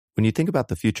When you think about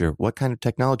the future, what kind of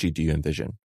technology do you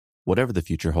envision? Whatever the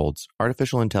future holds,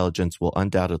 artificial intelligence will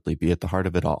undoubtedly be at the heart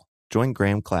of it all. Join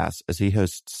Graham Class as he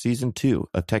hosts Season 2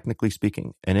 of Technically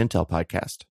Speaking, an Intel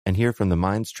podcast, and hear from the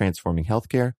minds transforming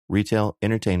healthcare, retail,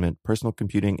 entertainment, personal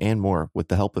computing, and more with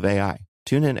the help of AI.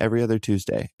 Tune in every other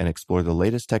Tuesday and explore the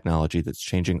latest technology that's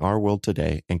changing our world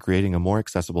today and creating a more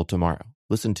accessible tomorrow.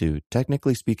 Listen to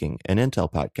Technically Speaking, an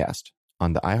Intel podcast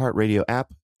on the iHeartRadio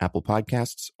app, Apple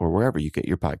Podcasts, or wherever you get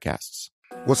your podcasts.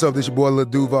 What's up, this your boy Lil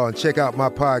Duval, and check out my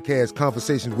podcast,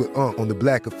 Conversations with Unc, on the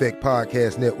Black Effect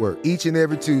Podcast Network. Each and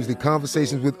every Tuesday,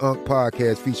 Conversations with Unc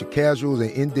podcast feature casuals and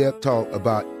in-depth talk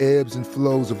about ebbs and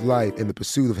flows of life and the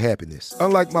pursuit of happiness.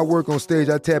 Unlike my work on stage,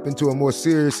 I tap into a more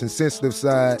serious and sensitive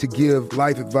side to give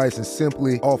life advice and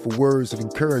simply offer words of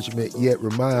encouragement, yet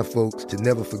remind folks to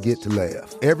never forget to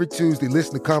laugh. Every Tuesday,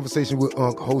 listen to Conversations with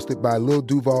Unc, hosted by Lil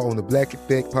Duval on the Black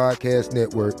Effect Podcast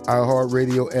Network,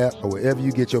 iHeartRadio app, or wherever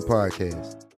you get your podcasts.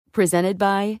 Presented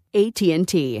by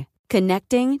AT&T.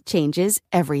 Connecting changes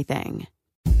everything.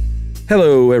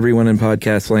 Hello, everyone in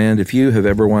podcast land. If you have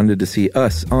ever wanted to see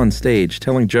us on stage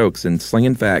telling jokes and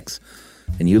slinging facts,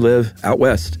 and you live out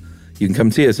west, you can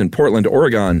come see us in Portland,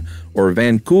 Oregon, or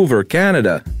Vancouver,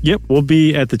 Canada. Yep, we'll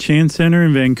be at the Chan Center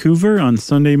in Vancouver on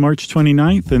Sunday, March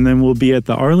 29th, and then we'll be at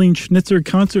the Arlene Schnitzer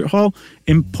Concert Hall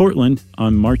in Portland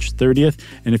on March 30th.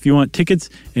 And if you want tickets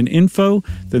and info,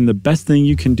 then the best thing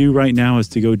you can do right now is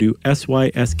to go to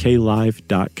sysklive.com.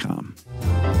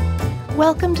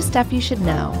 Welcome to Stuff You Should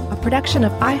Know, a production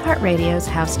of iHeartRadio's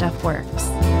How Stuff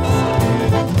Works.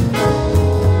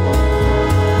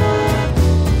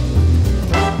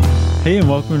 Hey, and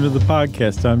welcome to the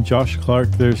podcast. I'm Josh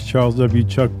Clark. There's Charles W.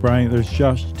 Chuck Bryant. There's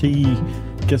Josh T.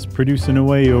 guest producing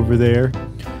away over there.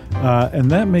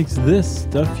 And that makes this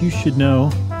Stuff You Should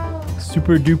Know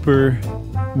Super Duper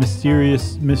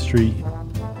Mysterious Mystery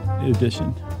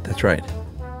Edition. That's right.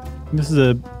 This is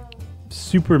a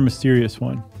super mysterious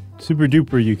one. Super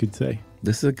duper, you could say.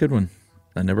 This is a good one.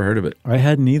 I never heard of it. I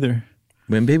hadn't either.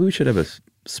 Maybe we should have a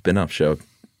spin-off show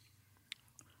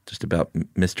just about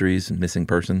mysteries and missing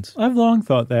persons. I've long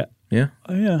thought that. Yeah?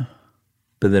 Oh, yeah.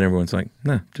 But then everyone's like,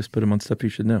 nah, just put them on Stuff You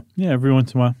Should Know. Yeah, every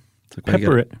once in a while. It's like,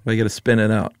 Pepper it. Why you got to spin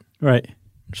it out? Right.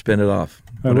 Spin it off.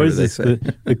 Right, what is this,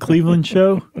 the Cleveland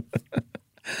show?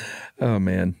 Oh,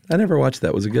 man. I never watched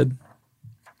that. Was it good?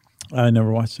 I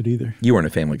never watched it either. You weren't a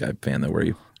Family Guy fan, though, were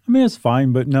you? I mean, it's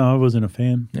fine, but no, I wasn't a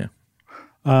fan. Yeah.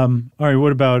 All right,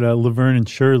 what about Laverne and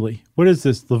Shirley? What is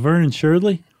this, Laverne and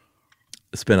Shirley?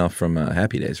 A spinoff from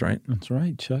Happy Days, right? That's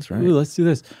right, Chuck. That's right. Ooh, let's do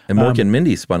this. And Mork and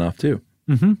Mindy spun off, too.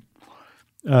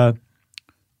 Mm-hmm.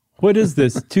 What is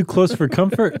this? Too Close for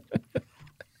Comfort?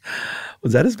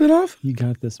 Was that a spinoff? You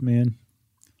got this, man.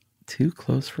 Too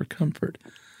Close for Comfort.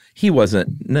 He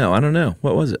wasn't. No, I don't know.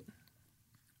 What was it?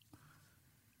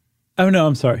 Oh, no,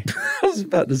 I'm sorry. I was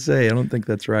about to say, I don't think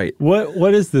that's right.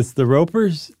 What is this? The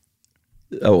Ropers?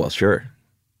 Oh, well, sure.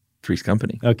 Three's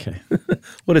Company. Okay.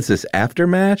 What is this,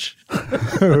 Aftermatch?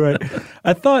 Right.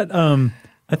 I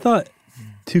thought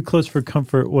Too Close for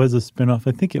Comfort was a spinoff.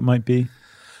 I think it might be.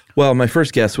 Well, my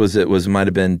first guess was might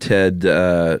have been Ted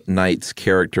Knight's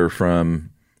character from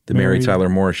the Mary Tyler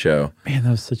Moore Show. Man, that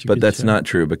was such a But good that's show. not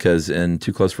true, because in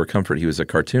Too Close for Comfort, he was a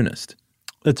cartoonist.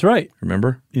 That's right.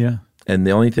 Remember? Yeah. And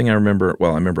the only thing I remember,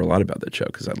 well, I remember a lot about that show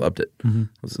because I loved it. Mm-hmm.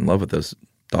 I was in love with those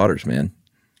daughters, man.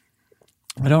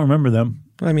 I don't remember them.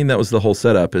 I mean, that was the whole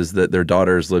setup, is that their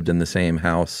daughters lived in the same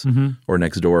house or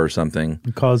next door or something.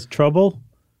 It caused trouble?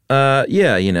 Yeah,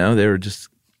 they were just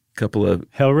a couple of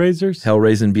Hellraisers?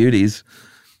 hell-raising beauties.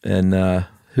 And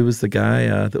who was the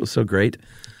guy that was so great?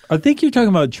 I think you're talking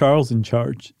about Charles in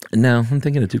Charge. No, I'm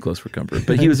thinking of Too Close for Comfort.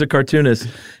 But he was a cartoonist,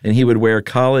 and he would wear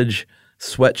college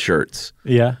sweatshirts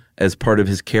as part of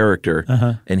his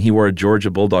character. And he wore a Georgia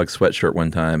Bulldog sweatshirt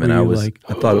one time, and I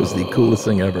thought it was the coolest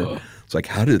thing ever. It's like,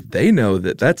 how did they know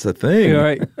that that's a thing? You're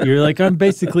right. You're like, I'm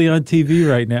basically on TV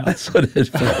right now. That's what it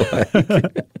felt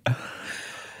like.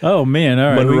 Oh, man.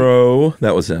 All right. Monroe.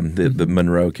 That was him, the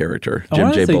Monroe character,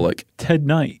 Jim J. Bullock. Ted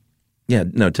Knight. Yeah,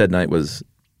 no, Ted Knight was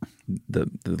the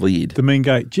lead. The main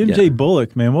guy. Jim J.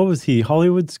 Bullock, man. What was he?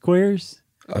 Hollywood Squares?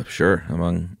 Oh, sure.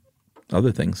 Among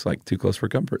other things like Too Close for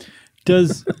Comfort.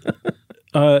 Does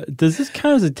this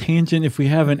count as a tangent if we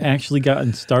haven't actually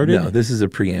gotten started? No, this is a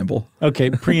preamble. Okay,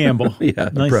 preamble. Yeah,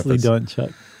 nicely preface. done,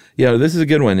 Chuck. Yeah, this is a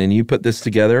good one, and you put this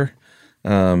together.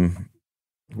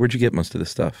 Where'd you get most of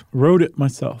this stuff? Wrote it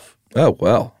myself. Oh,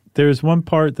 well. There's one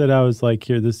part that I was like,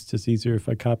 here, this is just easier if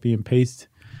I copy and paste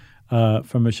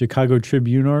from a Chicago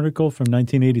Tribune article from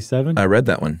 1987. I read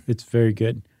that one. It's very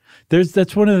good.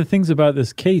 That's one of the things about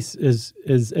this case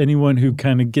is anyone who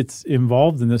kind of gets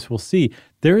involved in this will see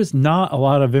there is not a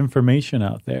lot of information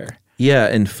out there. Yeah,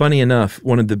 and funny enough,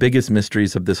 one of the biggest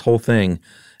mysteries of this whole thing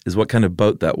is what kind of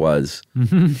boat that was,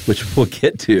 which we'll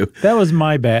get to. That was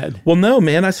my bad. Well, no,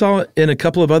 man. I saw in a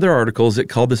couple of other articles it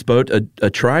called this boat a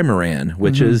trimaran,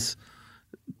 which is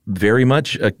very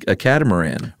much a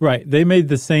catamaran. Right. They made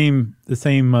the same.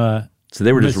 So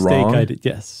they were just wrong? I did.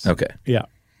 Yes. Okay. Yeah.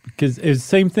 Because it was the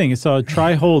same thing. I saw a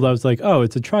tri-hold. I was like, oh,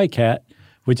 it's a tri-cat,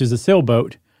 which is a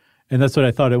sailboat. And that's what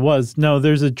I thought it was. No,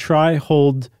 there's a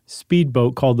tri-hold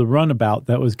speedboat called the Runabout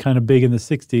that was kind of big in the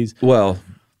 60s. Well,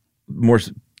 more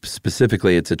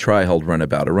specifically, it's a tri-hulled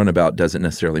runabout. A runabout doesn't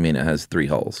necessarily mean it has 3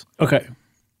 hulls. Okay.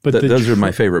 But those are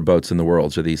my favorite boats in the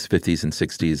world, are these 50s and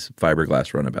 60s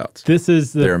fiberglass runabouts. This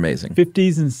is They're amazing.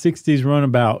 50s and 60s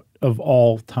runabout of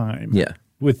all time. Yeah.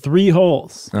 With 3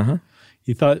 hulls. Uh-huh.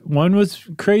 You thought one was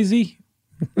crazy?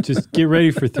 Just get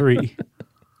ready for 3.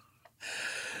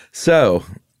 So,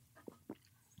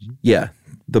 yeah,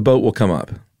 the boat will come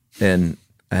up. And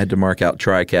I had to mark out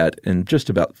Tri-Cat in just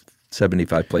about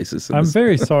 75 places. I'm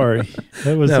very sorry.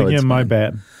 That was, again, my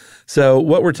bad. So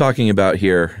what we're talking about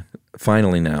here,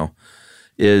 finally now,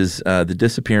 is the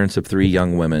disappearance of 3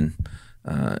 young women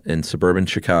in suburban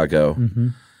Chicago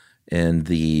in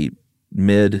the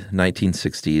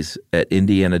mid-1960s at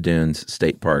Indiana Dunes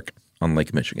State Park on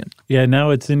Lake Michigan. Yeah, now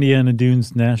it's Indiana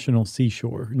Dunes National Lakes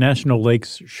Shore. National Lake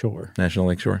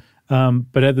Shore.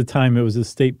 But at the time, it was a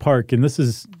state park, and this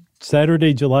is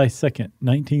Saturday, July 2nd,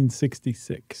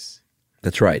 1966.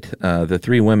 That's right. The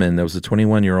 3 women, there was a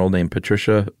 21-year-old named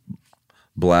Patricia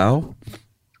Blau.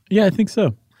 Yeah, I think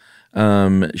so.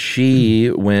 She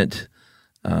went,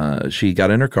 she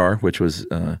got in her car, which was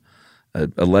a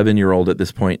 11-year-old at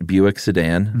this point Buick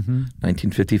sedan,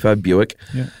 1955 Buick.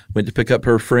 Yeah. Went to pick up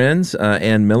her friends,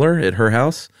 Ann Miller, at her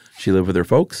house. She lived with her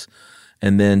folks.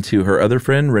 And then to her other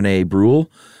friend, Renee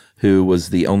Brule, who was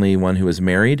the only one who was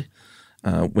married,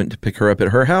 went to pick her up at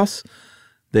her house.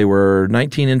 They were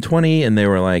 19 and 20, and they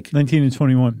were like... 19 and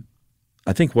 21.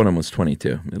 I think one of them was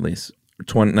 22, at least.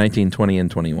 19, 20,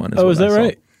 and 21 is that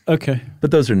right? Okay.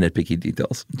 But those are nitpicky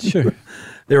details. Sure.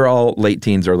 They were all late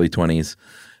teens, early 20s.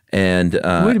 And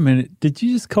wait a minute. Did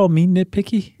you just call me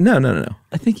nitpicky? No.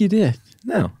 I think you did.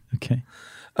 No. Okay.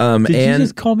 Did you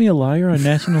just call me a liar on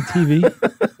national TV?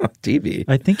 TV.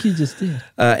 I think you just did.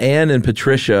 Anne and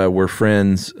Patricia were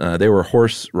friends. They were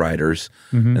horse riders,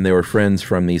 and they were friends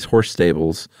from these horse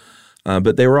stables.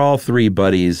 But they were all 3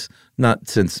 buddies, not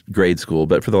since grade school,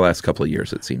 but for the last couple of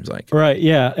years, it seems like. Right,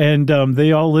 yeah. And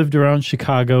they all lived around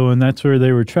Chicago, and that's where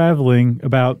they were traveling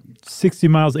about 60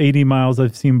 miles, 80 miles,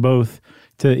 I've seen both,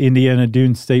 to Indiana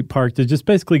Dunes State Park to just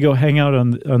basically go hang out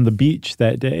on the beach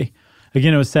that day.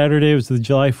 Again, it was Saturday. It was the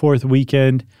July 4th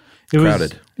weekend. It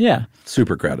crowded. Yeah.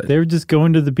 Super crowded. They were just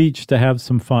going to the beach to have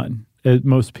some fun, as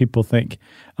most people think.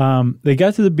 They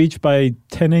got to the beach by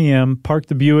 10 a.m., parked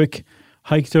the Buick,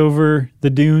 hiked over the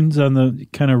dunes on the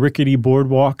kind of rickety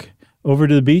boardwalk over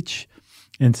to the beach,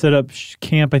 and set up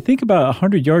camp, I think about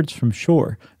 100 yards from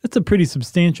shore. That's a pretty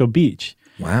substantial beach.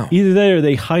 Wow. Either that or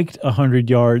they hiked 100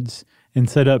 yards and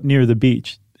set up near the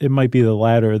beach. It might be the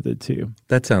latter of the two.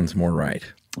 That sounds more right.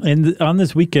 And on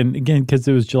this weekend, again, because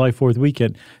it was July 4th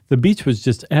weekend, the beach was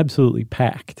just absolutely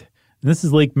packed. And this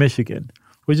is Lake Michigan,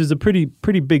 which is a pretty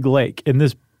big lake. And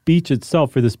this beach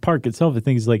itself, or this park itself, I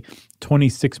think is like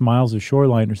 26 miles of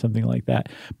shoreline or something like that.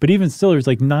 But even still, there's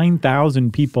like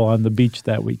 9,000 people on the beach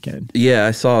that weekend. Yeah,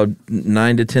 I saw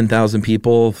 9,000 to 10,000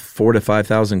 people, 4,000 to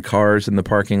 5,000 cars in the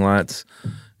parking lots,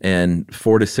 and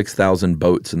 4,000 to 6,000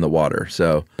 boats in the water.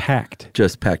 So packed.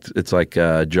 Just packed. It's like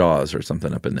Jaws or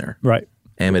something up in there. Right.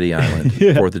 Amity Island,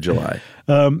 4th of July.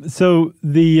 So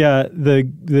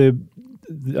the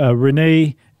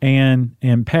Renee, Ann,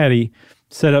 and Patty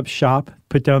set up shop,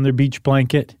 put down their beach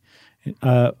blanket,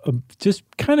 just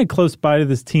kind of close by to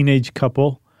this teenage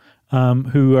couple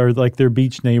who are like their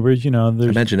beach neighbors. You know, I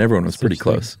imagine everyone was pretty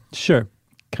close. Sure,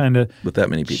 kind of with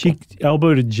that many people. Cheek,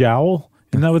 elbow to jowl.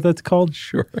 Isn't that what that's called?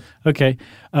 Sure. Okay.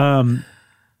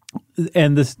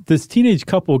 And this teenage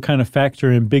couple kind of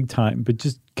factor in big time, but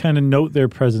just kind of note their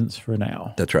presence for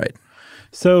now. That's right.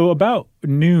 So about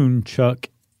noon, Chuck,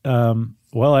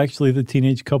 actually the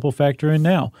teenage couple factor in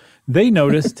now. They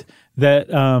noticed that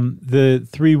the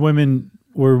 3 women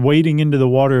were wading into the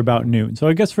water about noon. So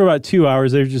I guess for about 2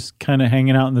 hours, they were just kind of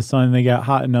hanging out in the sun. They got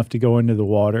hot enough to go into the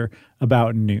water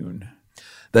about noon.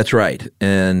 That's right.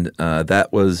 And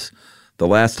that was the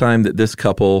last time that this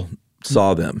couple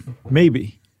saw them.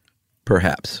 Maybe.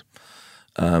 Perhaps.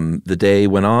 The day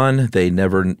went on. They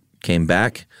never came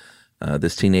back.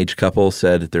 This teenage couple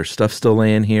said their stuff's still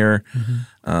laying here.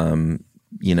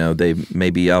 They may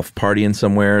be off partying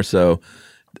somewhere. So,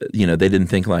 they didn't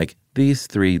think like, these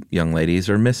 3 young ladies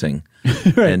are missing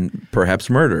right. and perhaps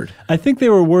murdered. I think they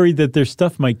were worried that their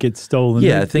stuff might get stolen.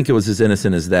 Yeah, I think it was as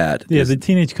innocent as that. Yeah, the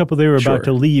teenage couple, they were about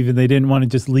to leave, and they didn't want to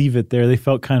just leave it there. They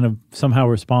felt kind of somehow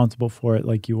responsible for it,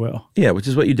 like you will. Yeah, which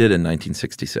is what you did in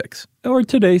 1966. Or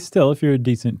today still, if you're a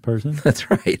decent person.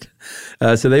 That's right.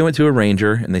 So they went to a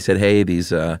ranger, and they said, hey,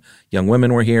 these young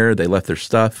women were here. They left their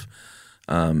stuff.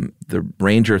 The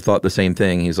ranger thought the same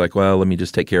thing. He's like, well, let me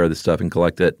just take care of this stuff and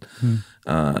collect it.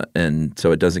 And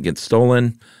so it doesn't get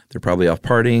stolen. They're probably off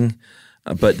partying.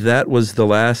 But that was the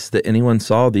last that anyone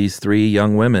saw these 3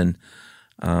 young women.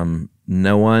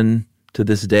 No one to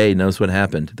this day knows what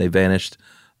happened. They vanished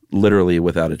literally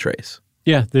without a trace.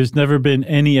 Yeah, there's never been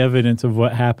any evidence of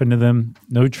what happened to them.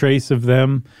 No trace of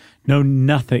them. No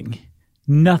nothing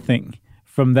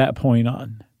from that point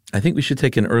on. I think we should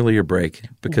take an earlier break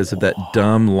because of that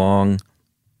dumb, long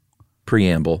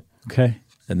preamble. Okay.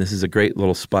 And this is a great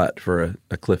little spot for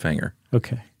a cliffhanger.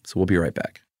 Okay. So we'll be right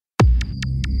back.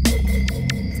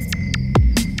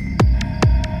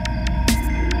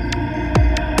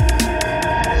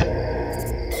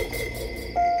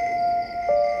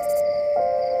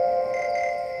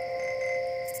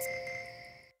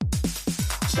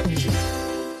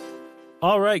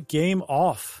 All right, game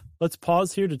off. Let's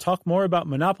pause here to talk more about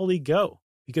Monopoly Go.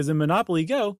 Because in Monopoly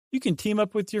Go, you can team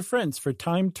up with your friends for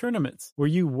timed tournaments where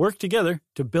you work together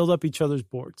to build up each other's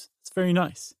boards. It's very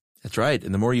nice. That's right.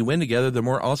 And the more you win together, the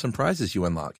more awesome prizes you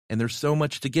unlock. And there's so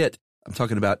much to get. I'm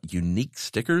talking about unique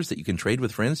stickers that you can trade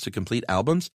with friends to complete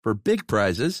albums for big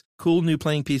prizes, cool new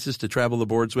playing pieces to travel the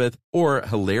boards with, or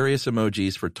hilarious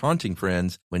emojis for taunting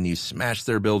friends when you smash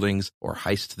their buildings or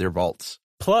heist their vaults.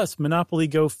 Plus, Monopoly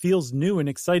Go feels new and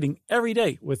exciting every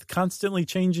day with constantly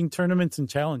changing tournaments and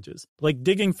challenges, like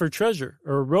digging for treasure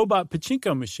or a robot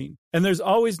pachinko machine. And there's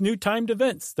always new timed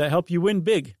events that help you win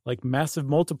big, like massive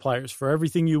multipliers for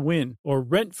everything you win or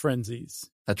rent frenzies.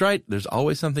 That's right. There's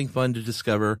always something fun to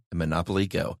discover in Monopoly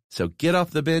Go. So get off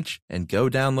the bench and go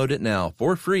download it now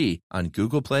for free on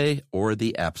Google Play or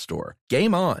the App Store.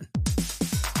 Game on!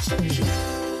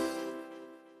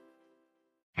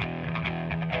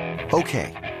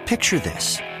 Okay, picture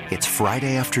this. It's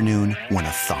Friday afternoon when a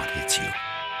thought hits you.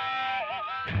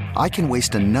 I can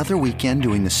waste another weekend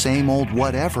doing the same old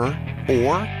whatever,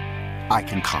 or I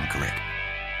can conquer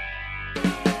it.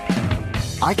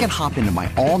 I can hop into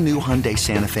my all-new Hyundai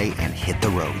Santa Fe and hit the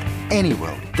road. Any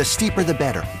road. The steeper, the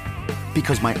better.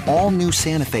 Because my all-new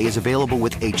Santa Fe is available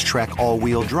with H-Track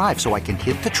all-wheel drive, so I can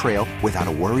hit the trail without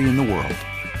a worry in the world.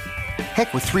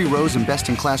 Heck, with 3 rows and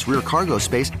best-in-class rear cargo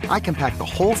space, I can pack the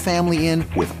whole family in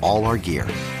with all our gear.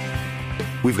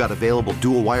 We've got available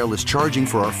dual wireless charging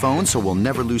for our phones, so we'll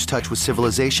never lose touch with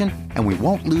civilization, and we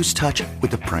won't lose touch with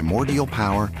the primordial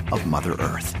power of Mother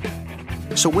Earth.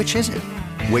 So which is it?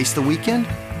 Waste the weekend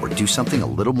or do something a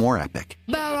little more epic?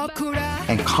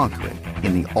 And conquer it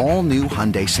in the all-new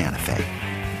Hyundai Santa Fe.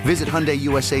 Visit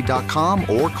HyundaiUSA.com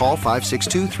or call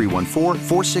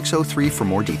 562-314-4603 for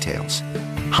more details.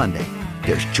 Hyundai,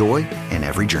 there's joy in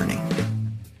every journey.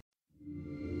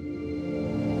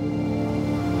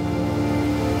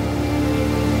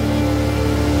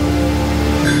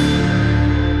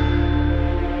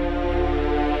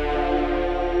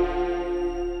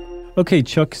 Okay,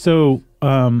 Chuck, so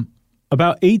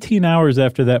about 18 hours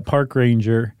after that park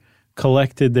ranger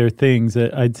collected their things,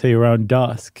 I'd say around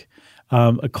dusk,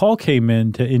 a call came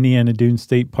in to Indiana Dunes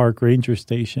State Park Ranger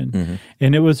Station,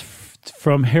 and it was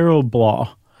from Harold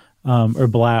Blau,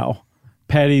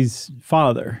 Patty's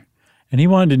father. And he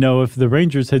wanted to know if the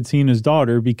Rangers had seen his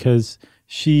daughter because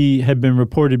she had been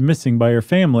reported missing by her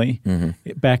family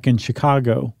back in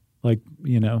Chicago, a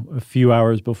few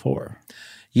hours before.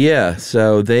 Yeah,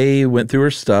 so they went through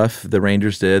her stuff, the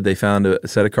Rangers did. They found a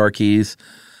set of car keys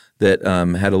that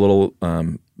had a little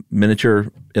miniature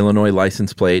Illinois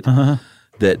license plate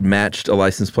that matched a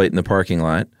license plate in the parking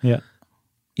lot. Yeah.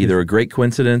 Either a great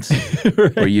coincidence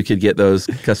right. or you could get those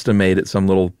custom made at some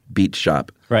little beach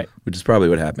shop. Right. Which is probably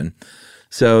what happened.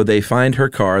 So they find her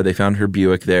car. They found her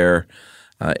Buick there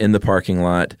in the parking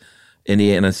lot.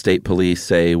 Indiana State Police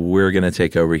say, we're going to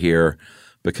take over here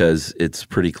because it's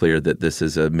pretty clear that this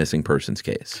is a missing persons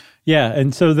case. Yeah,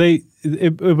 and so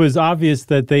it was obvious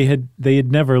that they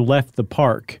had never left the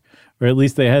park, or at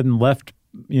least they hadn't left,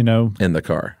 in the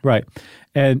car. Right.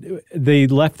 And they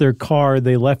left their car,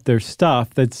 they left their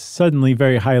stuff. That's suddenly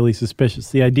very highly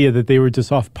suspicious. The idea that they were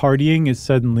just off partying is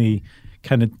suddenly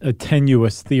kind of a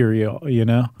tenuous theory, you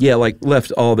know? Yeah, like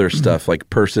left all their stuff, like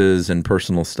purses and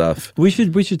personal stuff. We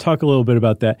should talk a little bit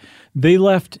about that. They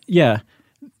left,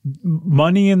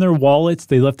 money in their wallets.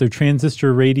 They left their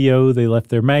transistor radio. They left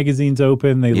their magazines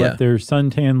open. They left their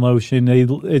suntan lotion.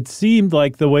 It seemed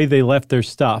like the way they left their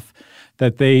stuff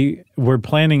that they were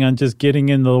planning on just getting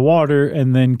into the water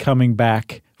and then coming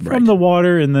back from the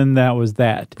water, and then that was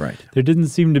that. Right. There didn't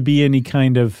seem to be any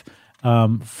kind of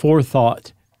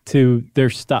forethought to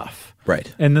their stuff.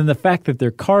 Right. And then the fact that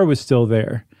their car was still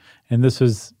there, and this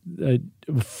was a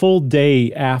full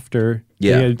day after they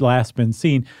had last been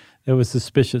seen, it was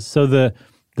suspicious. So the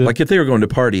like if they were going to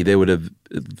party, they would have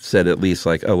said at least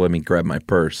like, oh, let me grab my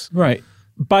purse. Right.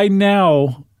 By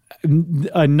now,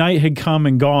 a night had come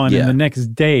and gone, and the next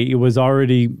day it was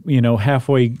already,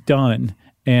 halfway done,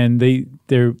 and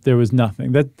there was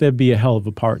nothing. That'd be a hell of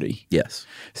a party. Yes.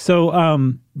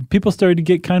 So people started to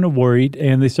get kind of worried,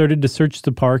 and they started to search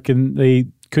the park, and they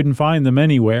couldn't find them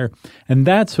anywhere. And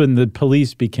that's when the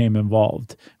police became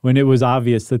involved, when it was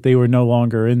obvious that they were no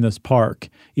longer in this park,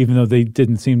 even though they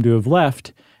didn't seem to have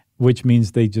left, which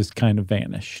means they just kind of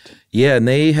vanished. Yeah, and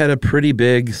they had a pretty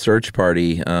big search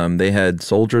party. They had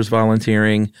soldiers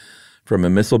volunteering from a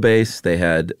missile base. They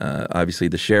had, obviously,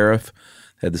 the sheriff,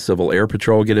 had the Civil Air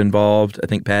Patrol get involved. I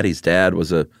think Patty's dad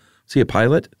was he a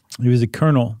pilot? He was a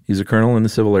colonel. He's a colonel in the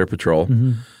Civil Air Patrol.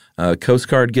 Mm-hmm. Coast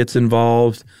Guard gets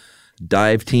involved,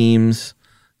 dive teams,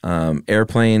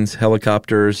 airplanes,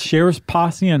 helicopters. Sheriff's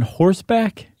posse on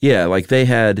horseback? Yeah, like they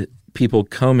had people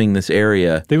combing this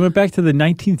area. They went back to the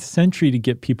 19th century to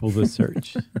get people to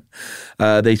search.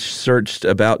 They searched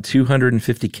about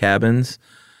 250 cabins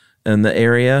in the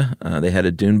area. They had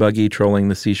a dune buggy trolling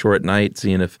the seashore at night,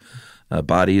 seeing if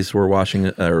bodies were washing,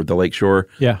 or the lakeshore.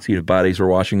 Yeah, see if bodies were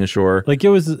washing ashore. Like it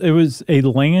was a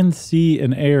land, sea,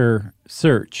 and air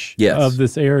search of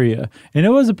this area, and it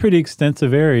was a pretty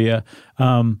extensive area.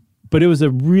 But it was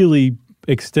a really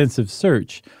extensive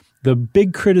search. The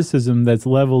big criticism that's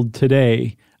leveled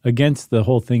today against the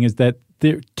whole thing is that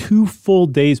there 2 full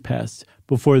days passed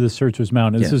before the search was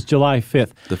mounted. This was July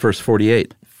 5th. The first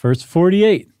 48. First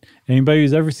 48. Anybody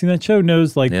who's ever seen that show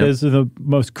knows those are the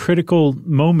most critical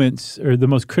moments or the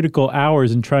most critical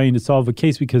hours in trying to solve a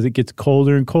case because it gets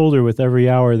colder and colder with every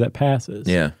hour that passes.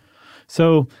 Yeah.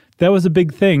 So that was a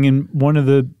big thing. And one of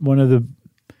the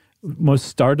most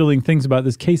startling things about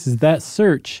this case is that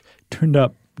search turned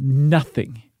up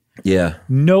nothing. Yeah.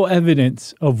 No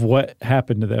evidence of what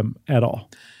happened to them at all.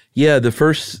 Yeah, the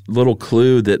first little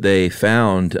clue that they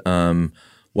found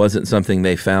wasn't something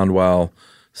they found while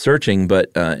searching, but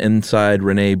inside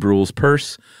Renee Bruhl's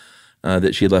purse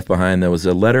that she had left behind, there was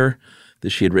a letter that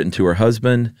she had written to her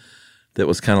husband that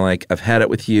was kind of like, I've had it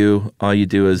with you. All you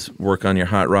do is work on your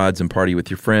hot rods and party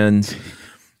with your friends,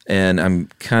 and I'm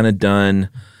kind of done,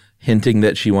 hinting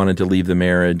that she wanted to leave the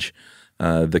marriage.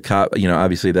 The cop,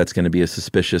 obviously that's going to be a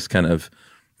suspicious kind of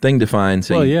thing to find.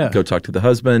 So go talk to the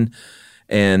husband.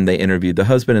 And they interviewed the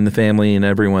husband and the family, and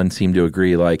everyone seemed to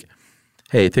agree, like,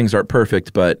 hey, things aren't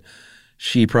perfect, but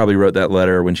she probably wrote that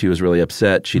letter when she was really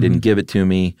upset. She didn't give it to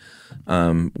me.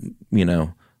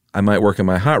 I might work on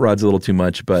my hot rods a little too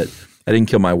much, but I didn't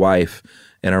kill my wife,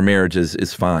 and our marriage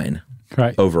is fine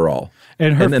overall.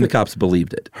 And then the cops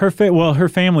believed it. Her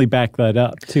family backed that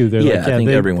up too. They're I think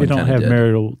everyone they don't have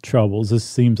marital troubles. This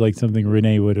seems like something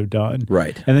Renee would have done,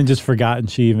 right? And then just forgotten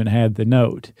she even had the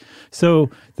note.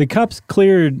 So the cops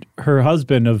cleared her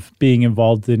husband of being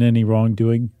involved in any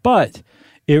wrongdoing, but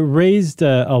it raised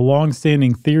a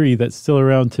long-standing theory that's still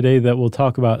around today. That we'll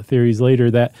talk about theories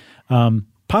later. That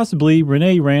possibly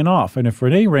Renee ran off, and if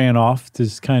Renee ran off to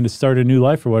just kind of start a new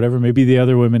life or whatever, maybe the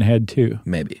other women had too.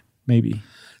 Maybe.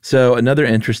 So another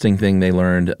interesting thing they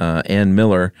learned, Ann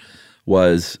Miller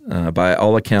was, by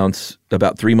all accounts,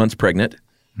 about 3 months pregnant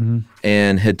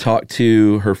and had talked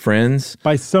to her friends.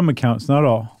 By some accounts, not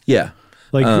all. Yeah.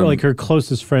 Like her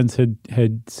closest friends had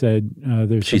said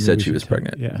there's she said she was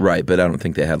pregnant. Yeah. Right, but I don't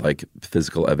think they had like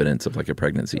physical evidence of like a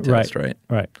pregnancy test, right?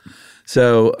 Right.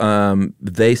 So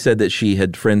they said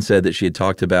that friends said that she had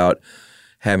talked about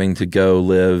having to go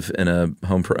live in a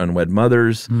home for unwed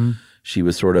mothers. She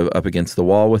was sort of up against the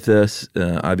wall with this.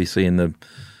 Obviously, in the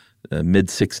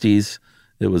mid-'60s,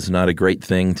 it was not a great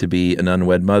thing to be an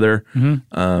unwed mother.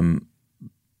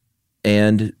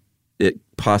 And it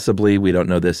possibly, we don't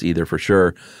know this either for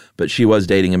sure, but she was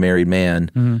dating a married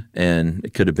man, and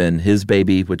it could have been his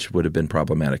baby, which would have been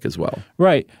problematic as well.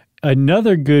 Right.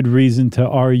 Another good reason to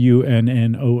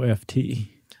RUNNOFT.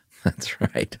 That's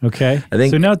right. Okay. I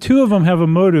think, so now 2 of them have a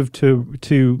motive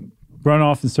to run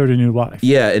off and start a new life.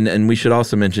 Yeah, and we should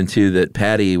also mention, too, that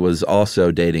Patty was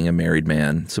also dating a married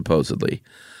man, supposedly.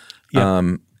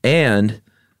 Yeah. And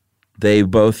they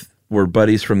both were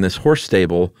buddies from this horse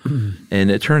stable,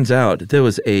 and it turns out there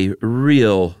was a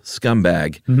real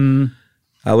scumbag. Mm-hmm.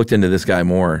 I looked into this guy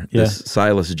more, this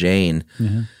Silas Jane.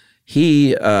 Mm-hmm.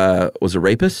 He was a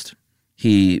rapist.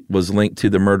 He was linked to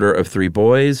the murder of 3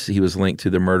 boys. He was linked to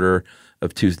the murder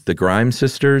of the Grimes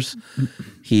sisters.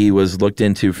 He was looked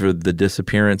into for the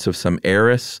disappearance of some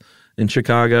heiress in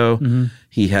Chicago. Mm-hmm.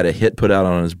 He had a hit put out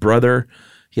on his brother.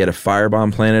 He had a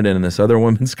firebomb planted in this other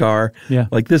woman's car. Yeah.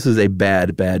 Like, this is a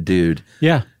bad, bad dude.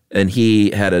 Yeah. And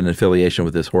he had an affiliation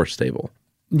with this horse stable.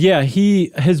 Yeah,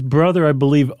 his brother, I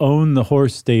believe, owned the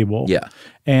horse stable. Yeah.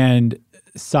 And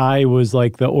Cy was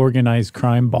like the organized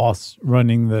crime boss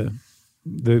running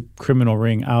the criminal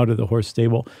ring out of the horse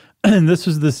stable. And this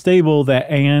was the stable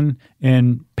that Ann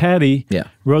and Patty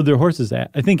rode their horses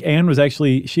at. I think Ann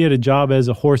she had a job as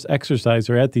a horse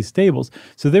exerciser at these stables.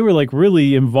 So they were like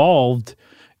really involved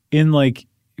in like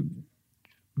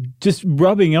just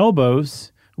rubbing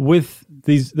elbows with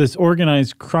this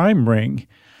organized crime ring.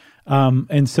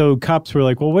 And so cops were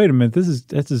like, well, wait a minute, this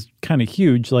is kind of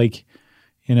huge. Like,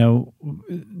 you know,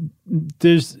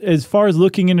 there's, as far as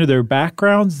looking into their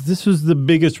backgrounds, this was the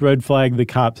biggest red flag the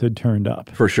cops had turned up.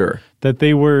 For sure. That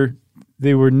they were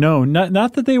known,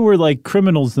 not that they were like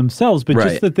criminals themselves, but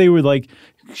just that they were like,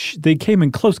 they came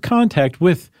in close contact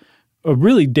with a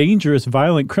really dangerous,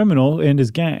 violent criminal and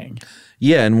his gang.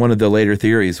 Yeah, and one of the later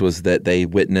theories was that they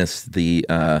witnessed the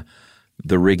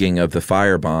rigging of the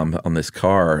firebomb on this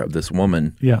car of this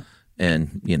woman. Yeah.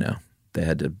 And, you know, they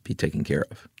had to be taken care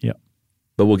of. Yeah.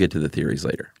 But we'll get to the theories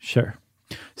later. Sure.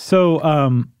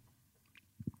 So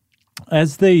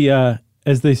as they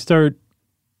start,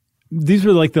 these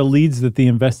were like the leads that the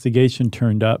investigation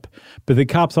turned up, but the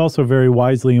cops also very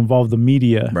wisely involved the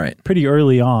media pretty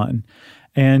early on.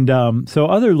 And so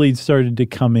other leads started to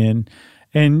come in.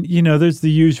 And, you know, there's the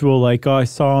usual like, oh, I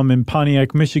saw them in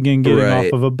Pontiac, Michigan getting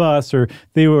off of a bus, or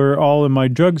they were all in my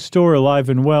drugstore alive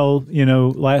and well, you know,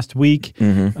 last week,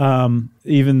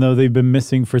 even though they've been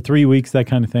missing for 3 weeks, that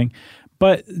kind of thing.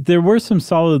 But there were some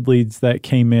solid leads that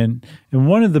came in. And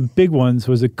one of the big ones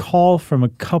was a call from a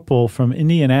couple from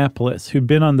Indianapolis who'd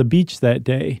been on the beach that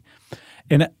day.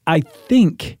 And I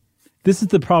think this is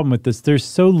the problem with this. There's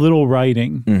so little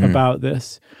writing about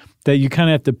this that you kind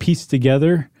of have to piece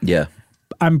together. Yeah.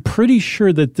 I'm pretty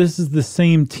sure that this is the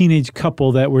same teenage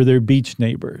couple that were their beach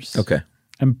neighbors. Okay.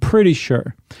 I'm pretty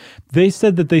sure. They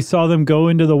said that they saw them go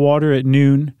into the water at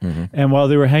noon, and while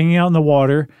they were hanging out in the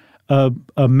water,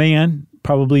 a man,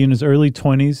 probably in his early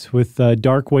 20s, with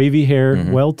dark wavy hair,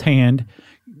 well tanned,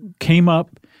 came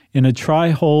up in a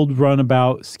tri-hulled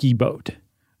runabout ski boat,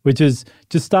 which is,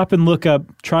 just stop and look up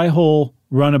tri-hull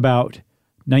runabout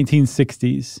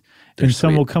 1960s. And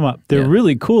some will come up. They're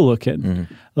really cool looking.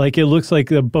 Like, it looks like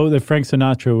a boat that Frank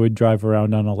Sinatra would drive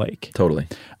around on a lake. Totally.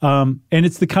 And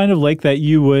it's the kind of lake that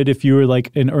you would, if you were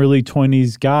like an early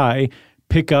 20s guy,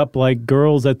 pick up like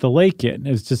girls at the lake in.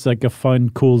 It's just like a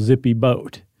fun, cool, zippy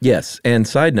boat. Yes. And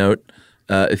side note,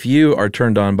 if you are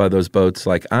turned on by those boats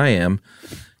like I am,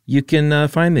 you can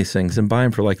find these things and buy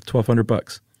them for like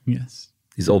 $1,200. Yes.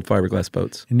 These old fiberglass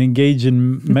boats. And engage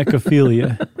in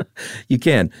mechaphilia. You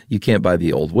can. You can't buy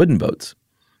the old wooden boats.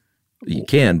 You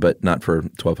can, but not for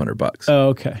 $1,200. Oh,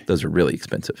 okay. Those are really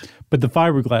expensive. But the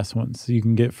fiberglass ones you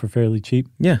can get for fairly cheap.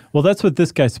 Yeah. Well, that's what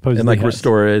this guy supposedly and like has.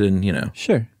 Restore it, and you know.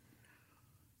 Sure.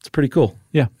 It's pretty cool.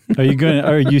 Yeah. Are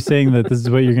you saying that this is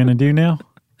what you're going to do now?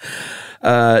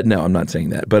 No, I'm not saying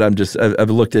that. But I've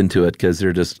looked into it because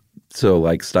they're just so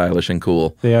like stylish and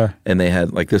cool. They are. And they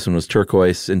had like, this one was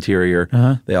turquoise interior.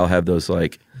 They all have those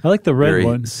like, I like the red very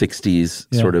one. 60s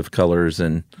sort of colors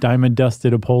and diamond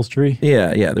dusted upholstery.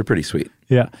 Yeah, they're pretty sweet.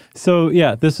 Yeah. So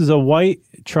yeah, this is a white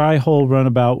tri-hull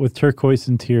runabout with turquoise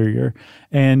interior,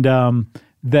 and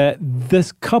that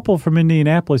this couple from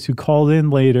Indianapolis who called in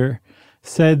later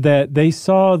said that they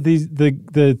saw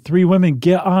the 3 women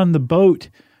get on the boat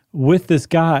with this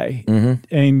guy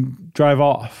and drive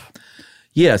off.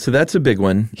 Yeah, so that's a big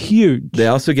one. Huge. They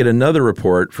also get another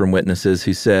report from witnesses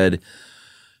who said,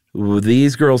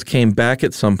 these girls came back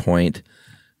at some point,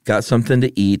 got something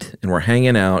to eat, and were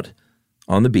hanging out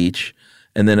on the beach.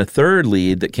 And then a third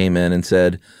lead that came in and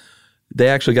said they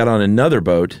actually got on another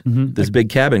boat, this big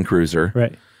cabin cruiser.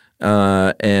 Right.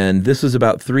 And this was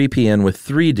about 3 p.m. with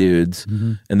 3 dudes,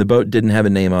 and the boat didn't have a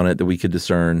name on it that we could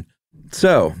discern.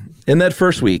 So in that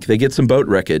first week, they get some boat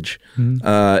wreckage.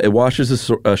 It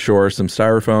washes ashore some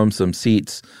styrofoam, some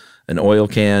seats, an oil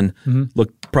can,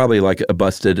 looked probably like a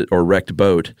busted or wrecked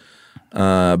boat.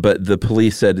 But the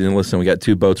police said, listen, we got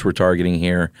 2 boats we're targeting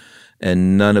here,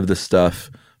 and none of the stuff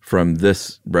from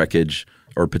this wreckage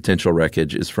or potential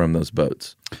wreckage is from those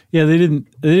boats. Yeah, they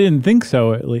didn't think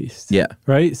so, at least. Yeah.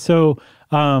 Right? So,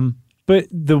 but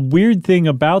the weird thing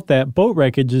about that boat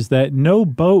wreckage is that no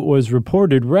boat was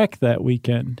reported wrecked that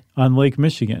weekend on Lake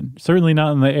Michigan. Certainly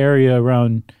not in the area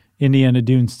around Indiana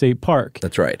Dunes State Park.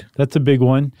 That's right. That's a big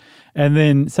one. And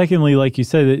then secondly, like you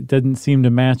said, it doesn't seem to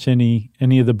match any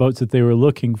of the boats that they were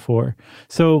looking for.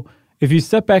 So if you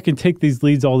step back and take these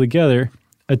leads all together,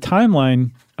 a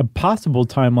possible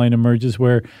timeline emerges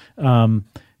where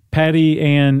Patty,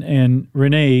 Ann, and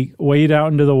Renee wade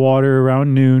out into the water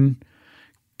around noon,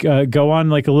 go on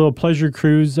like a little pleasure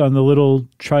cruise on the little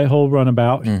tri-hull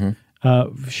runabout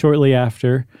shortly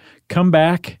after, come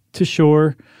back to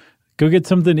shore, go get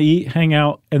something to eat, hang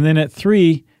out, and then at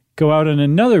 3, go out on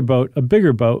another boat, a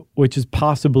bigger boat, which is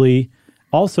possibly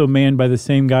also manned by the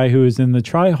same guy who is in the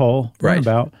tri-hull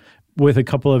runabout with a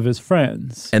couple of his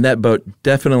friends. And that boat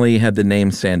definitely had the name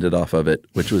sanded off of it,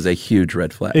 which was a huge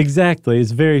red flag. Exactly.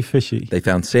 It's very fishy. They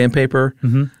found sandpaper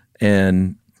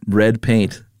and red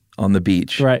paint on the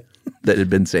beach that had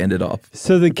been sanded off.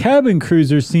 So the cabin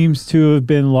cruiser seems to have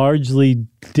been largely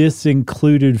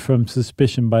disincluded from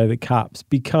suspicion by the cops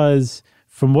because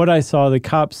from what I saw, the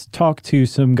cops talked to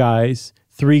some guys,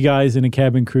 3 guys in a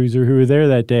cabin cruiser who were there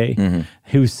that day,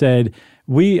 who said,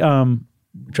 we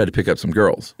tried to pick up some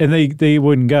girls. And they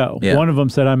wouldn't go. Yeah. One of them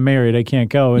said, I'm married, I can't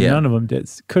go. And none of them did.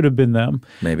 Could have been them.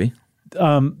 Maybe.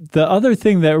 The other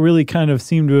thing that really kind of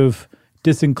seemed to have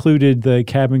disincluded the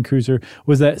cabin cruiser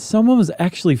was that someone was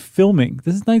actually filming.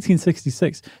 This is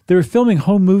 1966. They were filming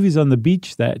home movies on the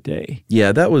beach that day.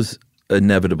 Yeah, that was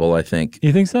inevitable, I think.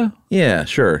 You think so? Yeah,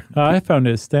 sure. I found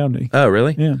it astounding. Oh,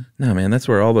 really? Yeah. No, man, that's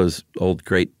where all those old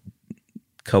great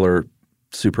color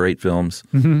Super 8 films.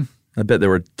 I bet there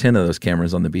were 10 of those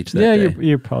cameras on the beach that day. Yeah,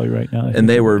 you're probably right now. And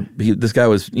this guy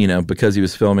was, because he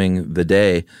was filming the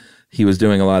day, he was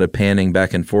doing a lot of panning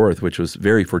back and forth, which was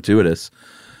very fortuitous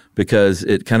because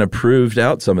it kind of proved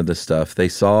out some of this stuff. They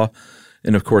saw,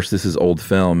 and of course this is old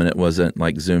film and it wasn't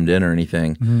like zoomed in or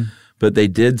anything, but they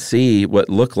did see what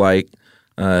looked like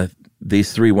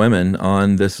these 3 women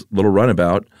on this little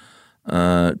runabout,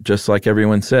 just like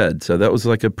everyone said. So that was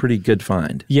like a pretty good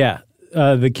find. Yeah.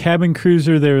 The cabin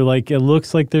cruiser, they're like, it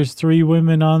looks like there's 3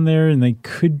 women on there and they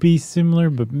could be similar,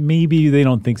 but maybe they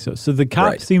don't think so. So the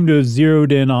cops seem to have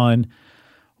zeroed in on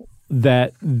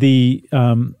that the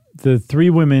 3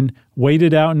 women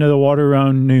waded out into the water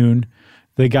around noon.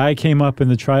 The guy came up in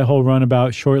the tri-hull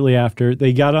runabout shortly after.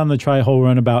 They got on the tri-hull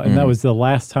runabout, and that was the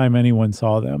last time anyone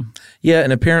saw them. Yeah,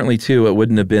 and apparently, too, it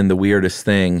wouldn't have been the weirdest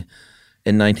thing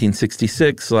in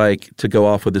 1966, like to go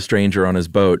off with a stranger on his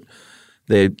boat.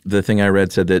 The thing I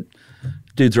read said that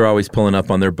dudes are always pulling up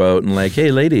on their boat and like,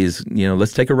 hey, ladies,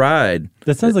 let's take a ride.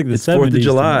 That sounds like the 70s. 4th of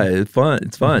July. It's fun.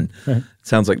 It's fun. Right.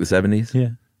 Sounds like the 70s? Yeah.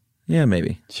 Yeah,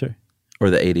 maybe. Sure. Or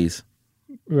the 80s.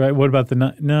 Right. What about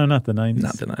no, not the 90s.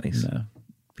 Not the 90s. No.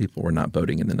 People were not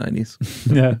boating in the 90s.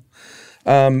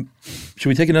 Yeah. Should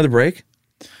we take another break?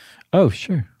 Oh,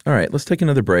 sure. All right. Let's take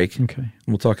another break. Okay.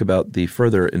 We'll talk about the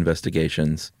further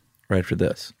investigations right after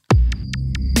this.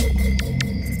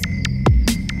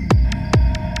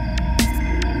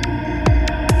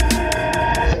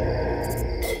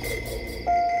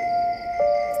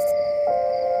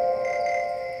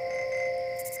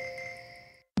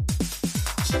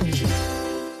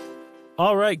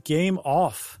 All right, game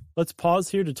off. Let's pause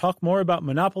here to talk more about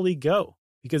Monopoly Go.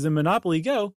 Because in Monopoly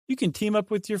Go, you can team up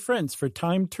with your friends for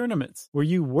timed tournaments where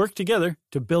you work together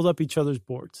to build up each other's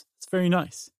boards. It's very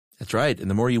nice. That's right. And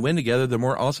the more you win together, the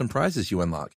more awesome prizes you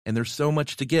unlock. And there's so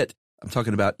much to get. I'm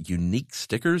talking about unique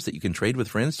stickers that you can trade with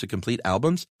friends to complete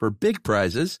albums for big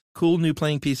prizes, cool new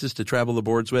playing pieces to travel the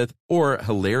boards with, or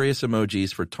hilarious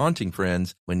emojis for taunting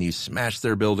friends when you smash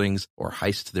their buildings or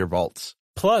heist their vaults.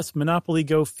 Plus, Monopoly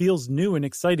Go feels new and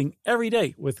exciting every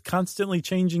day with constantly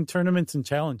changing tournaments and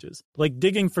challenges, like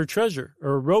digging for treasure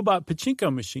or a robot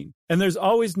pachinko machine. And there's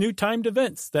always new timed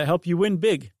events that help you win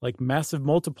big, like massive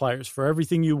multipliers for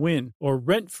everything you win or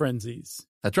rent frenzies.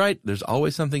 That's right. There's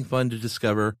always something fun to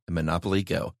discover in Monopoly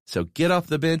Go. So get off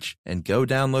the bench and go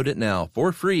download it now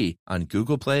for free on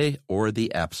Google Play or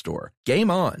the App Store.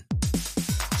 Game on!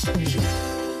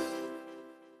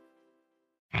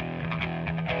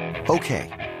 Okay,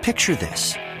 picture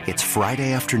this. It's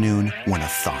Friday afternoon when a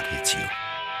thought hits you.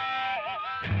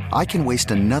 I can waste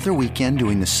another weekend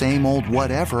doing the same old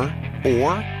whatever,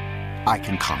 or I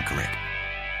can conquer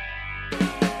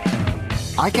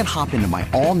it. I can hop into my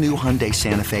all-new Hyundai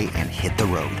Santa Fe and hit the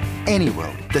road. Any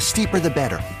road. The steeper, the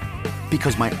better.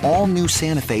 Because my all-new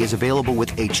Santa Fe is available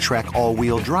with H-Track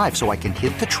all-wheel drive, so I can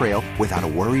hit the trail without a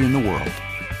worry in the world.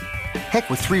 Heck,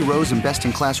 with 3 rows and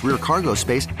best-in-class rear cargo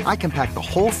space, I can pack the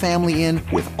whole family in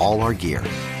with all our gear.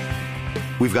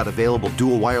 We've got available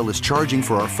dual wireless charging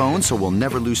for our phones, so we'll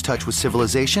never lose touch with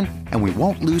civilization, and we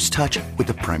won't lose touch with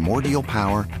the primordial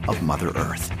power of Mother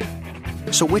Earth.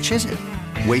 So which is it?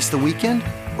 Waste the weekend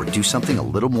or do something a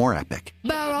little more epic?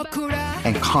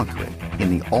 And conquer it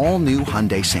in the all-new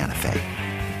Hyundai Santa Fe.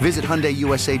 Visit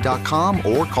HyundaiUSA.com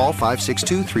or call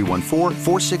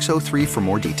 562-314-4603 for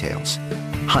more details.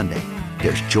 Hyundai,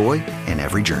 there's joy in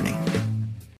every journey.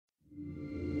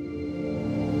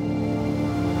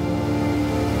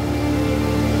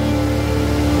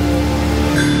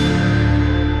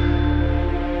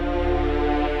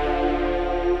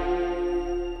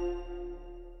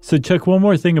 So, Chuck, one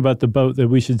more thing about the boat that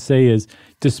we should say is,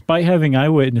 despite having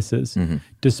eyewitnesses,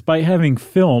 despite having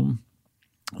film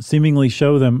seemingly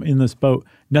show them in this boat,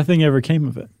 nothing ever came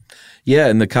of it. Yeah,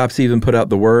 and the cops even put out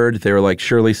the word. They were like,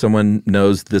 surely someone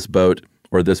knows this boat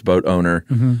or this boat owner.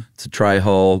 It's a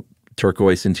tri-hull,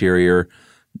 turquoise interior,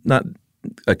 not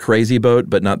a crazy boat,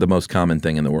 but not the most common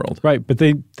thing in the world. Right, but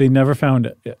they never found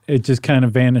it. It just kind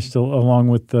of vanished along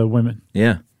with the women.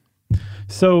 Yeah.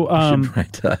 So, you should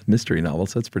write mystery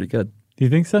novels. That's pretty good. Do you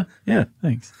think so? Yeah.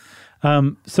 Thanks.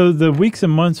 So the weeks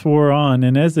and months wore on,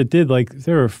 and as it did, like,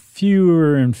 there were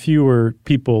fewer and fewer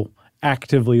people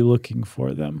actively looking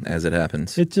for them. As it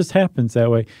happens. It just happens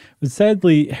that way. But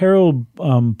sadly, Harold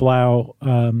Blau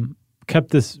kept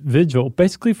this vigil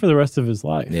basically for the rest of his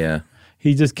life. Yeah.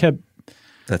 He just kept...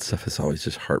 That stuff is always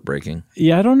just heartbreaking.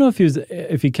 Yeah, I don't know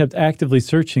if he kept actively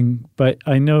searching, but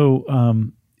I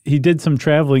know... he did some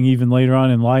traveling even later on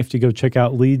in life to go check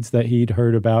out leads that he'd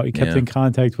heard about. He kept in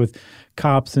contact with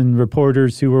cops and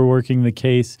reporters who were working the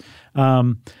case.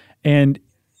 And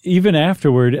even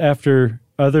afterward, after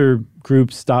other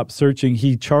groups stopped searching,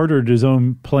 he chartered his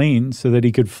own plane so that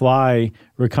he could fly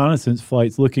reconnaissance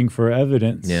flights looking for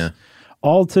evidence. Yeah.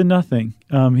 All to nothing.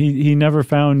 He never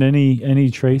found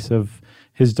any trace of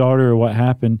his daughter or what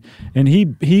happened. And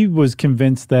he was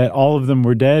convinced that all of them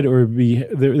were dead or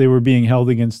they were being held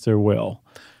against their will.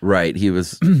 Right. He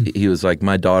was like,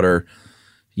 my daughter,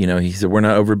 he said, we're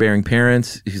not overbearing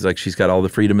parents. He's like, she's got all the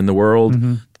freedom in the world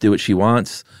to do what she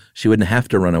wants. She wouldn't have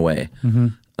to run away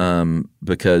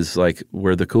because, like,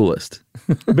 we're the coolest.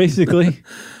 Basically.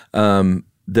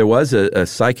 There was a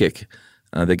psychic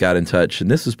that got in touch, and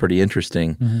this was pretty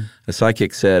interesting. A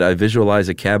psychic said, I visualize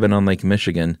a cabin on Lake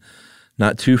Michigan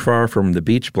not too far from the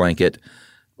beach blanket,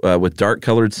 with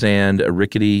dark-colored sand,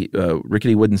 rickety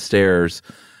wooden stairs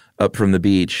up from the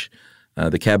beach.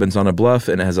 The cabin's on a bluff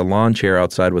and it has a lawn chair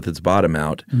outside with its bottom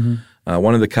out.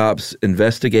 One of the cops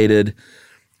investigated,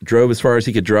 drove as far as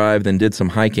he could drive, then did some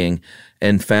hiking,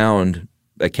 and found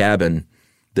a cabin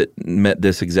that met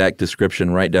this exact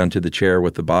description right down to the chair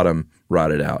with the bottom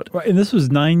rotted out. Right, and this was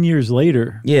 9 years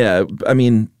later. Yeah, I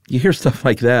mean, you hear stuff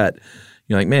like that,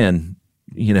 you're like, man,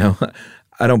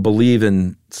 I don't believe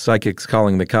in psychics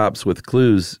calling the cops with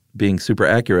clues being super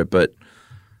accurate, but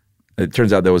it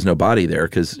turns out there was no body there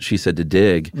because she said to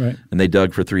dig, and they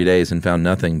dug for 3 days and found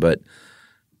nothing. But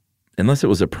unless it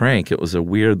was a prank, it was a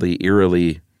weirdly,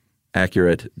 eerily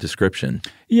accurate description.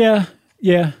 Yeah.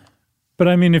 But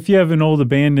I mean, if you have an old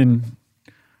abandoned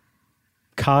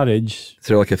cottage... Is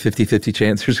there like a 50-50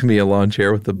 chance there's going to be a lawn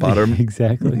chair with the bottom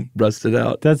exactly rusted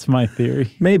out? That's my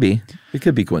theory. Maybe. It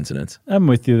could be coincidence. I'm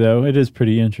with you, though. It is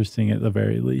pretty interesting at the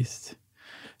very least.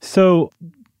 So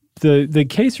the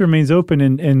case remains open,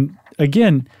 and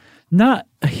again, not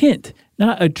a hint,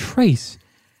 not a trace,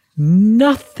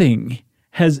 nothing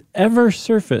has ever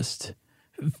surfaced,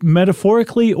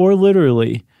 metaphorically or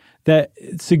literally, that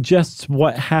suggests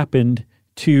what happened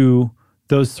to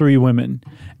those 3 women.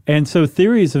 And so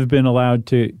theories have been allowed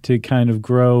to kind of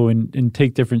grow and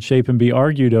take different shape and be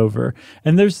argued over.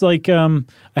 And there's like a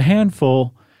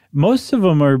handful. Most of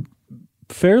them are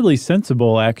fairly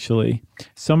sensible, actually.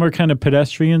 Some are kind of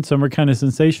pedestrian, some are kind of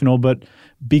sensational. But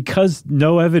because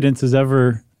no evidence has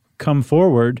ever come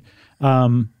forward,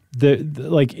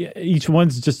 like each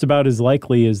one's just about as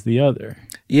likely as the other.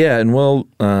 Yeah, and well,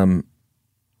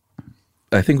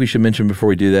 I think we should mention before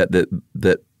we do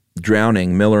that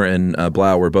drowning, Miller and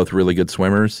Blau were both really good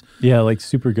swimmers. Yeah, like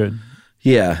super good.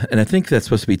 Yeah, and I think that's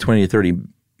supposed to be 20 to 30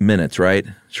 minutes, right?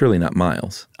 Surely not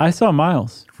miles. I saw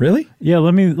miles. Really? Yeah,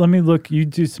 let me look. You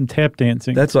do some tap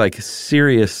dancing. That's like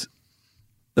serious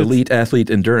elite athlete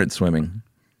endurance swimming.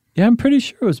 Yeah, I'm pretty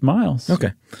sure it was miles.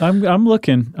 Okay. I'm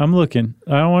looking. I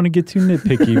don't want to get too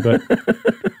nitpicky, but...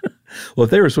 Well, if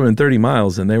they were swimming 30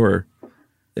 miles, then they were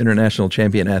international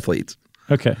champion athletes.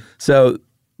 Okay. So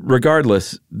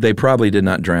regardless, they probably did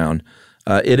not drown.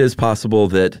 It is possible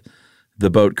that the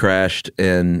boat crashed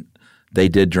and they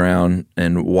did drown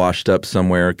and washed up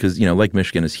somewhere because, Lake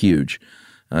Michigan is huge,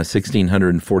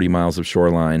 1,640 miles of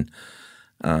shoreline.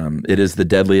 It is the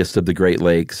deadliest of the Great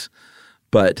Lakes,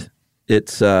 but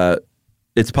it's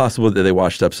possible that they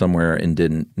washed up somewhere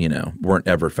and weren't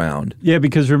ever found. Yeah,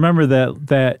 because remember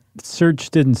that search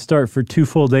didn't start for 2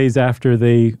 full days after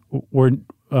they were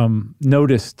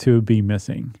noticed to be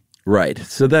missing. Right.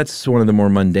 So that's one of the more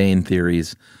mundane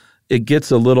theories. It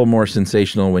gets a little more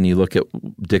sensational when you look at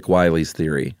Dick Wiley's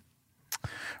theory.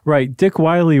 Right. Dick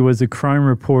Wiley was a crime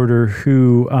reporter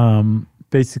who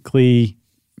basically,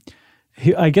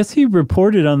 I guess he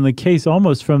reported on the case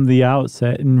almost from the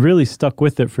outset and really stuck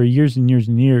with it for years and years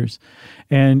and years.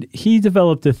 And he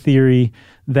developed a theory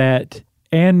that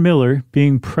Ann Miller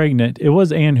being pregnant, it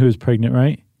was Ann who was pregnant,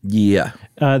 right? Yeah.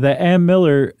 That Ann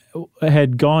Miller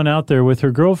had gone out there with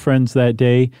her girlfriends that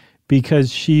day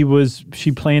because she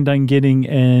planned on getting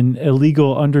an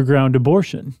illegal underground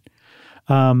abortion.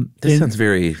 This sounds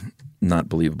very not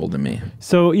believable to me.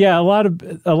 So yeah, a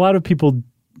lot of people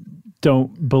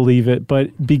don't believe it, but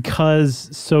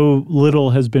because so little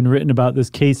has been written about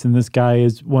this case and this guy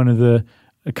is one of the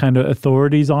kind of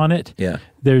authorities on it,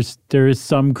 there is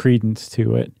some credence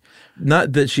to it.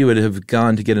 Not that she would have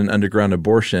gone to get an underground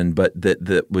abortion, but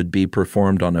that would be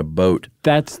performed on a boat.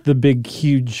 That's the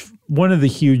one of the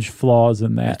huge flaws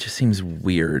in that. It just seems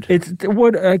weird.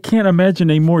 I can't imagine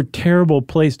a more terrible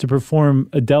place to perform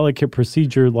a delicate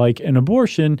procedure like an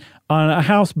abortion on a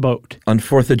houseboat. On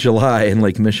 4th of July in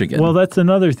Lake Michigan. Well, that's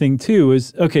another thing too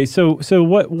so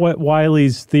what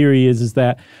Wiley's theory is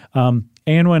that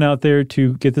Anne went out there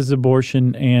to get this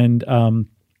abortion and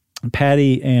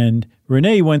Patty and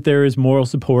Renee went there as moral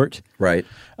support. Right.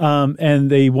 And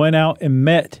they went out and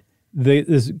met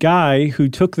this guy who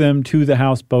took them to the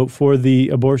houseboat for the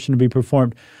abortion to be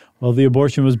performed. Well, the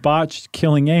abortion was botched,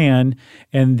 killing Anne,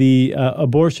 and the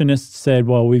abortionist said,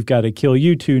 well, we've got to kill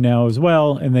you two now as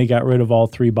well, and they got rid of all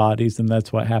 3 bodies, and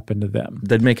that's what happened to them.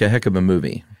 That'd make a heck of a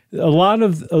movie. There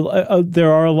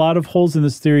are a lot of holes in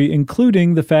this theory,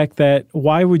 including the fact that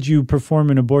why would you perform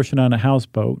an abortion on a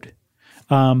houseboat?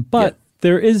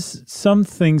 There is some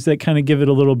things that kind of give it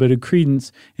a little bit of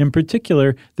credence. In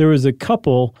particular, there was a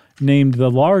couple named the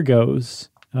Largos.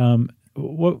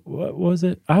 What was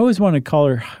it? I always want to call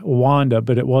her Wanda,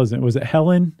 but it wasn't. Was it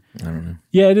Helen? I don't know.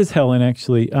 Yeah, it is Helen,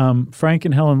 actually. Frank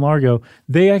and Helen Largo.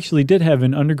 They actually did have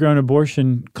an underground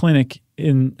abortion clinic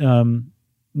in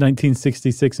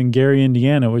 1966 in Gary,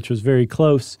 Indiana, which was very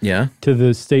close to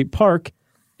the state park.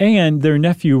 And their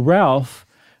nephew, Ralph,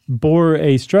 bore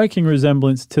a striking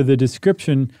resemblance to the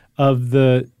description of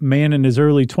the man in his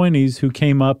early 20s who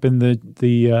came up in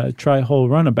the Tri-Hole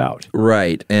runabout.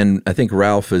 Right. And I think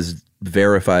Ralph is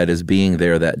verified as being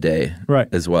there that day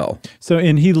as well. So,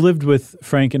 and he lived with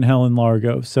Frank and Helen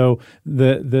Largo. So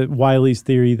the Wiley's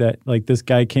theory that like this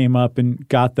guy came up and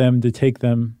got them to take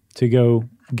them to go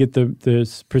get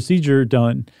this procedure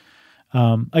done.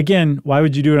 Again, why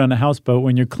would you do it on a houseboat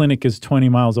when your clinic is 20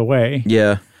 miles away?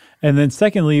 Yeah. And then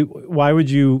secondly, why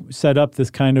would you set up this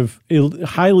kind of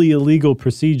highly illegal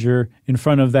procedure in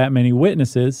front of that many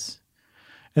witnesses?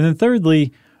 And then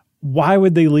thirdly, why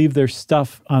would they leave their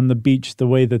stuff on the beach the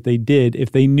way that they did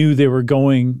if they knew they were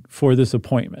going for this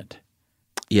appointment?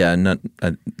 Yeah,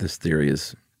 this theory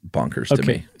is bonkers to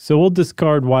me. So we'll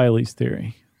discard Wiley's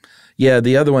theory. Yeah,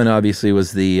 the other one obviously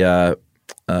was the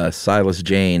Silas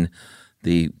Jane,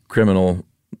 the criminal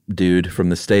dude from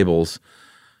the stables.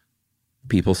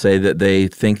 People say that they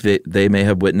think that they may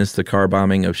have witnessed the car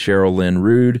bombing of Cheryl Lynn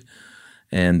Rood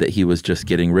and that he was just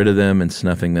getting rid of them and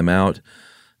snuffing them out.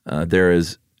 There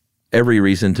is every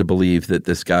reason to believe that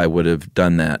this guy would have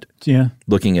done that,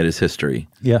 looking at his history,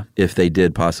 if they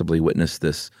did possibly witness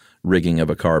this rigging of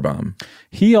a car bomb.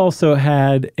 He also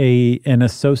had an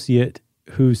associate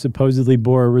who supposedly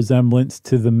bore a resemblance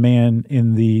to the man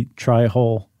in the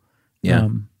Tri-Hole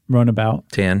runabout.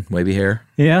 Tan, wavy hair.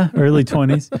 Yeah, early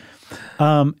 20s.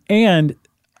 And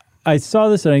I saw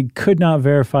this and I could not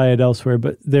verify it elsewhere,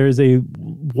 but there's a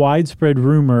widespread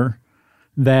rumor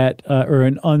that, or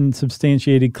an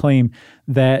unsubstantiated claim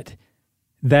that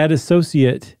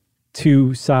associate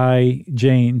to Silas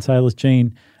Jane,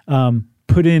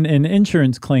 put in an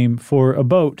insurance claim for a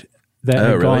boat that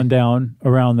had gone down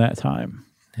around that time.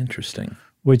 Interesting.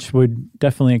 Which would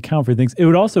definitely account for things. It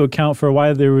would also account for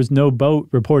why there was no boat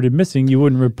reported missing. You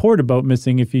wouldn't report a boat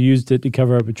missing if you used it to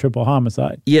cover up a triple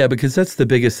homicide. Yeah, because that's the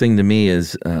biggest thing to me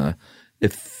is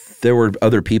if there were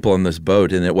other people on this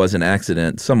boat and it was an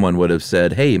accident, someone would have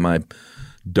said, hey, my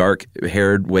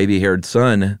dark-haired, wavy-haired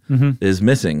son is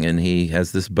missing, and he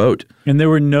has this boat. And there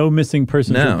were no missing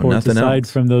persons reports aside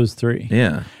from those 3.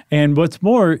 Yeah. And what's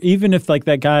more, even if like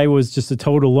that guy was just a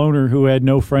total loner who had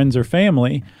no friends or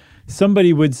family,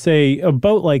 somebody would say a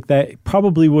boat like that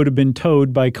probably would have been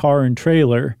towed by car and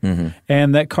trailer,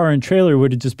 and that car and trailer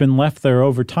would have just been left there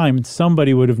over time, and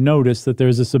somebody would have noticed that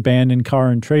there's this abandoned car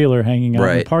and trailer hanging out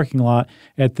in the parking lot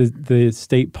at the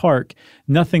state park.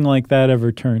 Nothing like that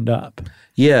ever turned up.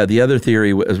 Yeah, the other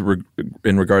theory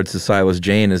in regards to Silas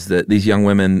Jane is that these young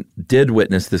women did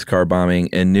witness this car bombing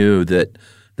and knew that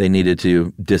they needed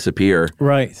to disappear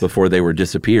before they were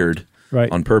disappeared.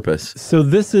 On purpose. So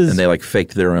this is... And they like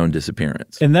faked their own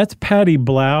disappearance. And that's Patty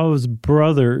Blau's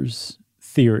brother's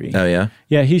theory. Oh, yeah?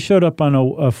 Yeah, he showed up on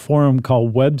a forum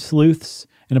called Web Sleuths,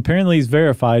 and apparently he's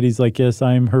verified. He's like, yes,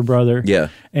 I'm her brother. Yeah.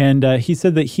 And he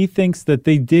said that he thinks that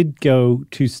they did go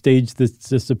to stage this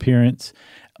disappearance,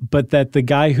 but that the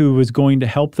guy who was going to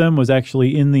help them was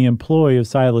actually in the employ of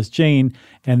Silas Jane,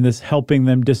 and this helping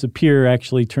them disappear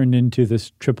actually turned into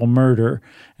this triple murder,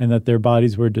 and that their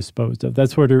bodies were disposed of.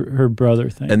 That's what her brother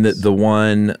thinks. And the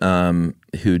one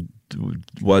who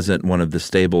wasn't one of the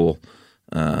stable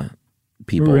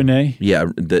people. Renee? Yeah,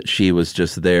 that she was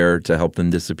just there to help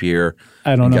them disappear.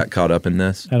 I don't know. Got caught up in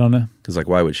this. I don't know. Because like,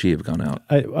 why would she have gone out?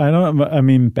 I don't know. I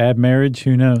mean, bad marriage,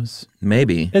 who knows?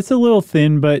 Maybe. It's a little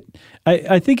thin, but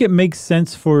I think it makes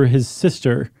sense for his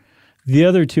sister. The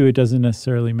other two, it doesn't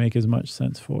necessarily make as much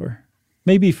sense for.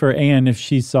 Maybe for Anne, if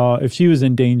she was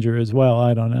in danger as well.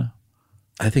 I don't know.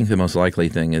 I think the most likely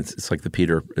thing is it's like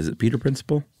is it Peter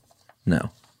principle? No.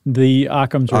 The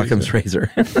Occam's razor. Occam's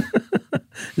razor.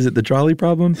 Is it the trolley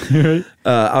problem? Right.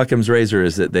 Occam's razor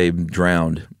is that they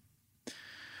drowned.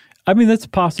 I mean, that's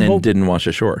possible. And didn't wash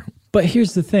ashore. But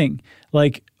here's the thing.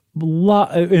 Like,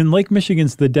 in Lake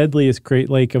Michigan's the deadliest Great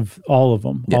Lake of all of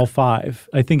them, all 5.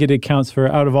 I think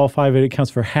out of all 5, it accounts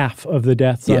for half of the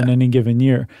deaths on any given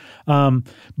year.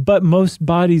 But most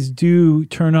bodies do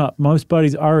turn up. Most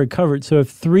bodies are recovered. So if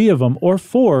 3 of them, or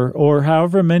 4, or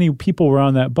however many people were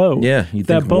on that boat,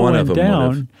 that boat went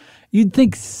down, you'd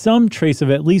think some trace of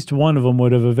at least one of them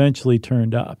would have eventually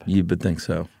turned up. You would think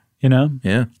so. You know?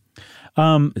 Yeah.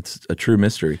 It's a true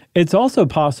mystery. It's also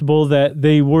possible that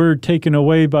they were taken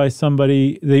away by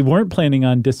somebody. They weren't planning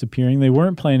on disappearing. They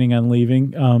weren't planning on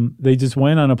leaving. They just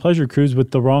went on a pleasure cruise with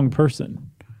the wrong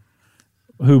person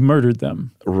who murdered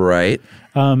them. Right.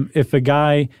 If a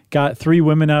guy got 3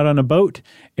 women out on a boat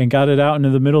and got it out into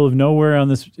the middle of nowhere on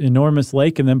this enormous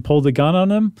lake and then pulled a gun on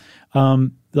them,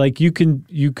 one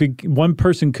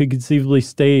person could conceivably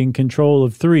stay in control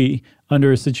of 3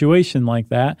 under a situation like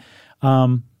that.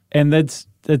 And that's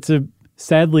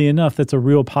sadly enough, that's a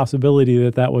real possibility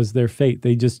that was their fate.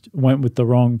 They just went with the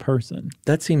wrong person.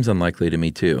 That seems unlikely to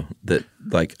me too, that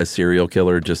like a serial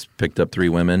killer just picked up 3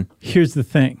 women. Here's the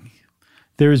thing.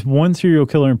 There's one serial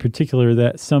killer in particular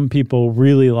that some people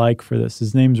really like for this.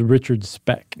 His name's Richard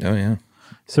Speck. Oh, yeah.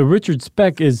 So Richard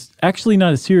Speck is actually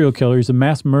not a serial killer. He's a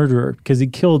mass murderer because he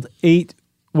killed 8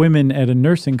 women at a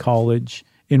nursing college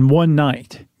in one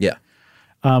night. Yeah.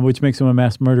 Which makes him a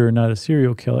mass murderer, not a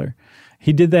serial killer.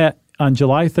 He did that on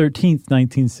July 13th,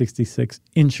 1966,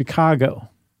 in Chicago.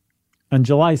 On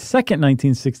July 2nd,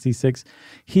 1966,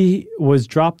 he was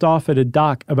dropped off at a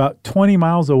dock about 20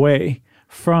 miles away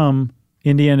from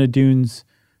Indiana Dunes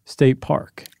State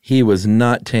Park. He was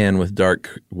not tan with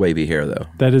dark, wavy hair, though.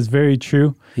 That is very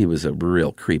true. He was a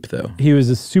real creep, though. He was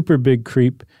a super big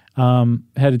creep.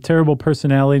 Had a terrible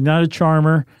personality, not a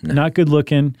charmer, not good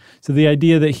looking. So the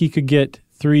idea that he could get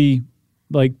 3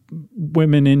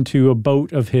 women into a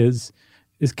boat of his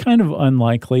is kind of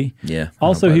unlikely. Yeah.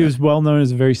 Also, he was well known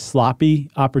as a very sloppy,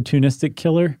 opportunistic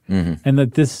killer, and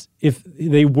that if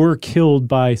they were killed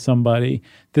by somebody,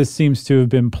 this seems to have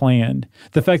been planned.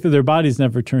 The fact that their bodies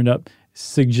never turned up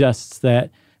suggests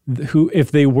that if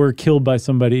they were killed by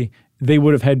somebody, they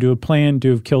would have had to have planned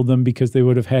to have killed them because they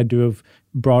would have had to have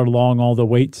brought along all the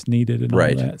weights needed and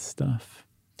all that stuff.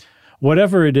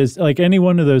 Whatever it is, like any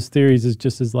one of those theories is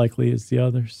just as likely as the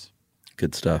others.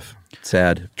 Good stuff.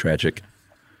 Sad, tragic,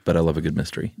 but I love a good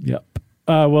mystery. Yep.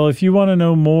 Well, if you want to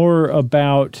know more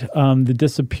about the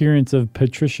disappearance of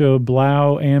Patricia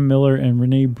Blau, Ann Miller, and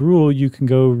Renee Bruhl, you can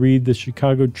go read the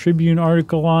Chicago Tribune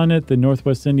article on it, the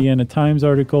Northwest Indiana Times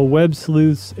article, Web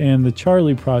Sleuths, and the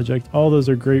Charlie Project. All those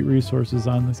are great resources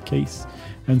on this case.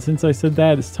 And since I said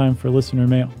that, it's time for listener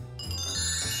mail.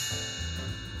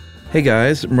 Hey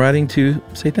guys, I'm writing to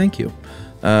say thank you.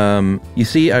 You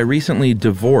see, I recently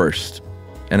divorced,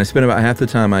 and I spent about half the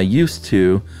time I used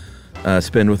to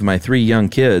spend with my 3 young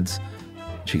kids.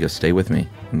 She goes, stay with me.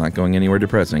 I'm not going anywhere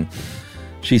depressing.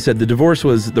 She said the divorce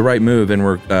was the right move and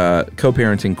we're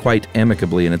co-parenting quite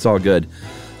amicably, and it's all good.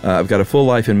 I've got a full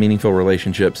life and meaningful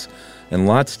relationships and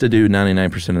lots to do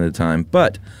 99% of the time.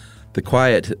 But the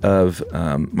quiet of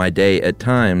my day at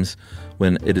times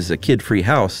when it is a kid-free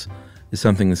house is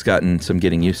something that's gotten some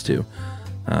getting used to.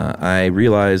 I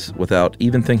realize without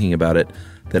even thinking about it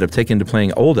that I've taken to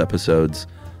playing old episodes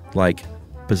like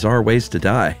Bizarre Ways to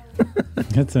Die.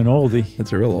 That's an oldie.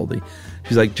 That's a real oldie.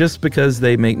 She's like, just because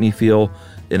they make me feel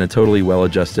in a totally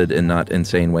well-adjusted and not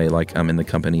insane way like I'm in the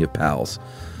company of pals.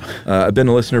 I've been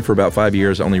a listener for about 5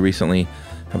 years. Only recently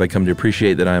have I come to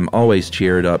appreciate that I'm always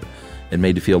cheered up and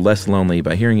made to feel less lonely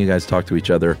by hearing you guys talk to each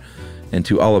other and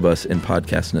to all of us in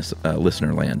podcast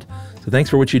listener land. So thanks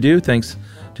for what you do. Thanks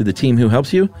to the team who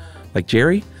helps you, like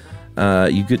Jerry.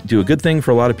 You do a good thing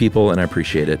for a lot of people, and I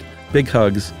appreciate it. Big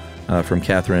hugs from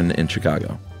Catherine in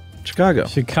Chicago.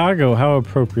 Chicago, how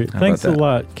appropriate. Thanks a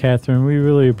lot, Catherine. We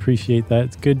really appreciate that.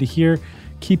 It's good to hear.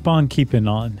 Keep on keeping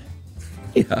on.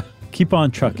 Yeah. Keep on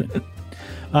trucking.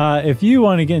 If you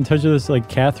want to get in touch with us like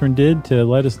Catherine did to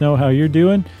let us know how you're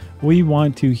doing, we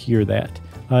want to hear that.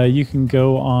 You can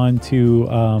go on to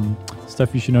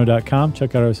stuffyoushouldknow.com,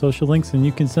 check out our social links, and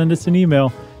you can send us an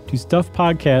email to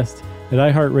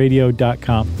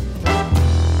stuffpodcast@iheartradio.com.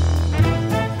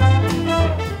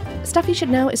 Stuff You Should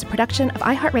Know is a production of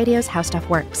iHeartRadio's How Stuff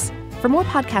Works. For more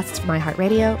podcasts from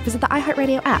iHeartRadio, visit the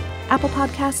iHeartRadio app, Apple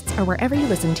Podcasts, or wherever you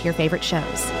listen to your favorite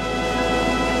shows.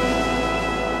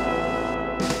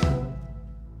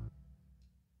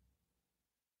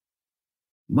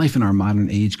 Life in our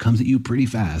modern age comes at you pretty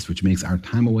fast, which makes our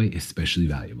time away especially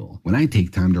valuable. When I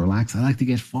take time to relax, I like to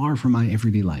get far from my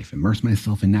everyday life, immerse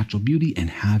myself in natural beauty, and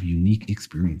have unique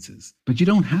experiences. But you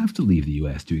don't have to leave the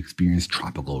U.S. to experience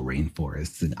tropical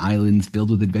rainforests and islands filled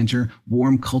with adventure,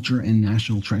 warm culture, and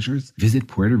national treasures. Visit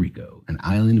Puerto Rico, an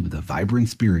island with a vibrant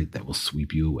spirit that will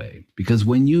sweep you away. Because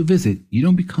when you visit, you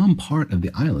don't become part of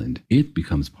the island, it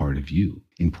becomes part of you.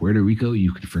 In Puerto Rico,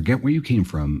 you can forget where you came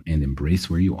from and embrace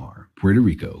where you are. Puerto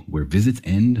Rico, where visits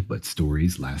end, but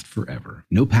stories last forever.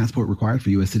 No passport required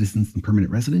for U.S. citizens and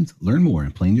permanent residents. Learn more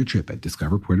and plan your trip at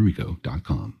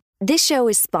discoverpuertorico.com. This show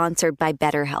is sponsored by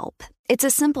BetterHelp. It's a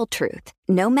simple truth.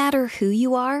 No matter who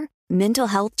you are, mental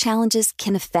health challenges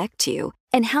can affect you,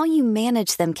 and how you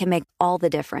manage them can make all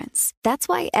the difference. That's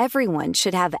why everyone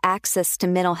should have access to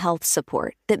mental health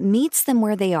support that meets them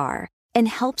where they are and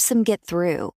helps them get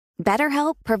through.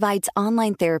 BetterHelp provides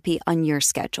online therapy on your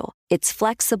schedule. It's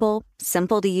flexible,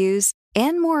 simple to use,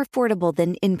 and more affordable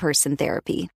than in-person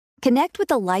therapy. Connect with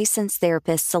a licensed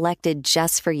therapist selected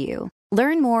just for you.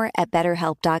 Learn more at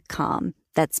BetterHelp.com.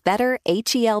 That's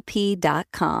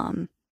BetterHelp.com.